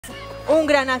un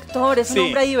gran actor, es un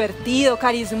hombre divertido,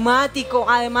 carismático,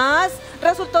 además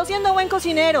resultó siendo buen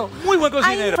cocinero. Muy buen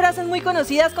cocinero. Hay frases muy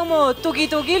conocidas como tuki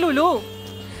tuki lulú,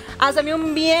 hazme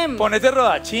un bien. Ponete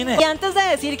rodachines. Y antes de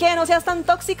decir que no seas tan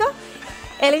tóxica,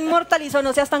 él inmortalizó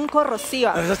no seas tan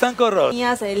corrosiva. No seas tan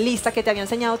corrosiva. Tenías lista que te había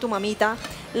enseñado tu mamita,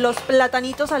 los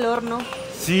platanitos al horno.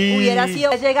 Sí. Hubiera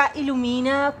sido, llega,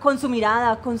 ilumina con su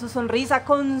mirada, con su sonrisa,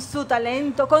 con su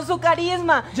talento, con su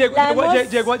carisma. Llegó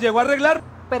a arreglar.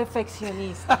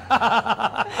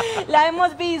 Perfeccionista. La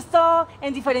hemos visto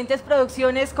en diferentes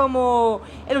producciones como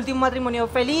El último matrimonio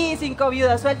feliz, 5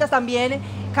 viudas sueltas, también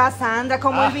Cassandra,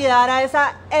 cómo olvidar a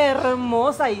esa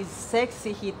hermosa y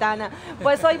sexy gitana.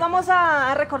 Pues hoy vamos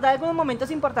a recordar algunos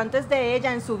momentos importantes de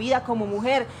ella en su vida como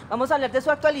mujer. Vamos a hablar de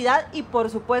su actualidad y por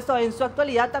supuesto en su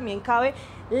actualidad también cabe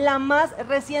la más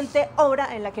reciente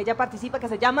obra en la que ella participa, que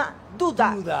se llama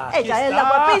Duda. Ella es la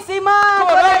guapísima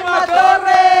Coralma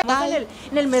Torres.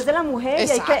 En el mes de la mujer.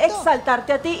 Exacto. Y hay que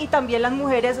exaltarte a ti y también las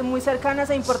mujeres muy cercanas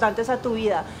e importantes a tu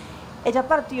vida. Ella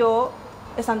partió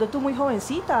estando tú muy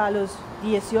jovencita, a los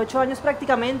 18 años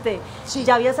prácticamente. Sí.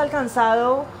 Ya habías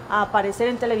alcanzado a aparecer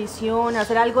en televisión, a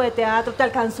hacer algo de teatro, te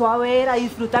alcanzó a ver, a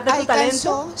disfrutar de tu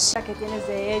talento. Sí. ¿Qué tienes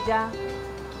de ella?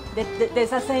 De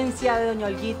esa esencia de doña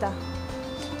Olguita.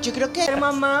 Yo creo que... Ser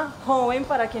mamá joven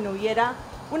para que no hubiera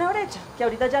una brecha, que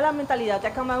ahorita ya la mentalidad te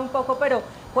ha cambiado un poco, pero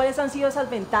 ¿cuáles han sido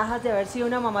esas ventajas de haber sido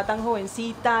una mamá tan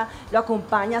jovencita? ¿Lo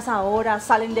acompañas ahora?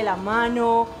 ¿Salen de la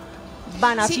mano?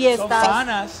 ¿Van a fiestas? Son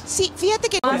fanas. Sí, fíjate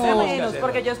que... Más o menos,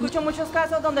 porque yo escucho muchos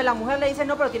casos donde la mujer le dice,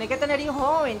 no, pero tiene que tener hijo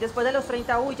joven, después de los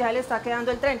 30, uy, ya le está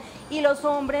quedando el tren. Y los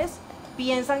hombres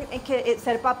piensan en que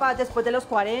ser papá después de los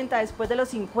 40, después de los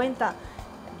 50...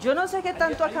 Yo no sé qué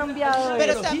tanto ha cambiado.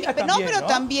 Pero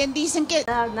también dicen que...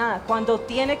 Nada, cuando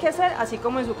tiene que ser, así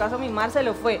como en su caso mi Mar se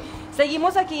lo fue.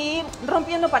 Seguimos aquí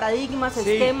rompiendo paradigmas,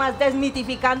 esquemas,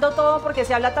 desmitificando todo, porque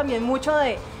se habla también mucho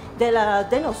de la edad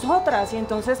de nosotras, y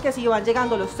entonces que si van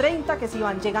llegando los 30, que si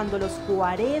van llegando los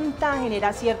 40,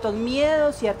 genera ciertos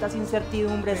miedos, ciertas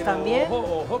incertidumbres. Pero también.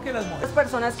 Ojo que las mujeres... Las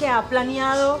personas que ha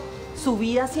planeado su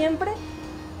vida siempre,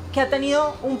 que ha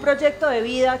tenido un proyecto de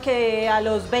vida que a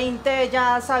los 20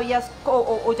 ya sabías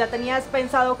o ya tenías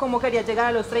pensado cómo querías llegar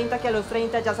a los 30, que a los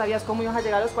 30 ya sabías cómo ibas a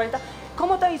llegar a los 40.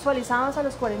 ¿Cómo te visualizabas a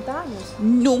los 40 años?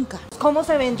 Nunca. ¿Cómo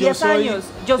se ven 10 años?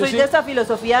 Yo soy de esta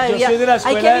filosofía de vida. Yo soy de la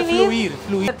escuela de fluir.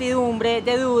 Incertidumbre,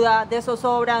 de duda, de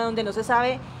zozobra, donde no se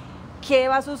sabe qué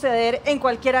va a suceder en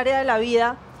cualquier área de la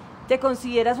vida. ¿Te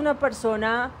consideras una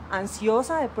persona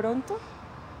ansiosa de pronto?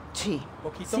 Sí.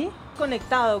 ¿Poquito? ¿Sí?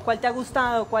 Conectado, ¿cuál te ha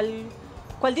gustado? ¿Cuál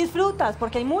disfrutas?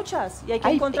 Porque hay muchas y hay que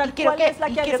encontrar cuál es la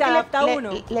que se adapta a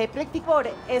uno. Le he practicado por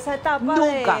esa etapa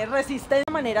de resistencia,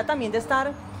 manera también de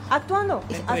estar actuando.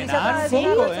 Así se trata de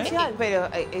una red social. Pero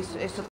eso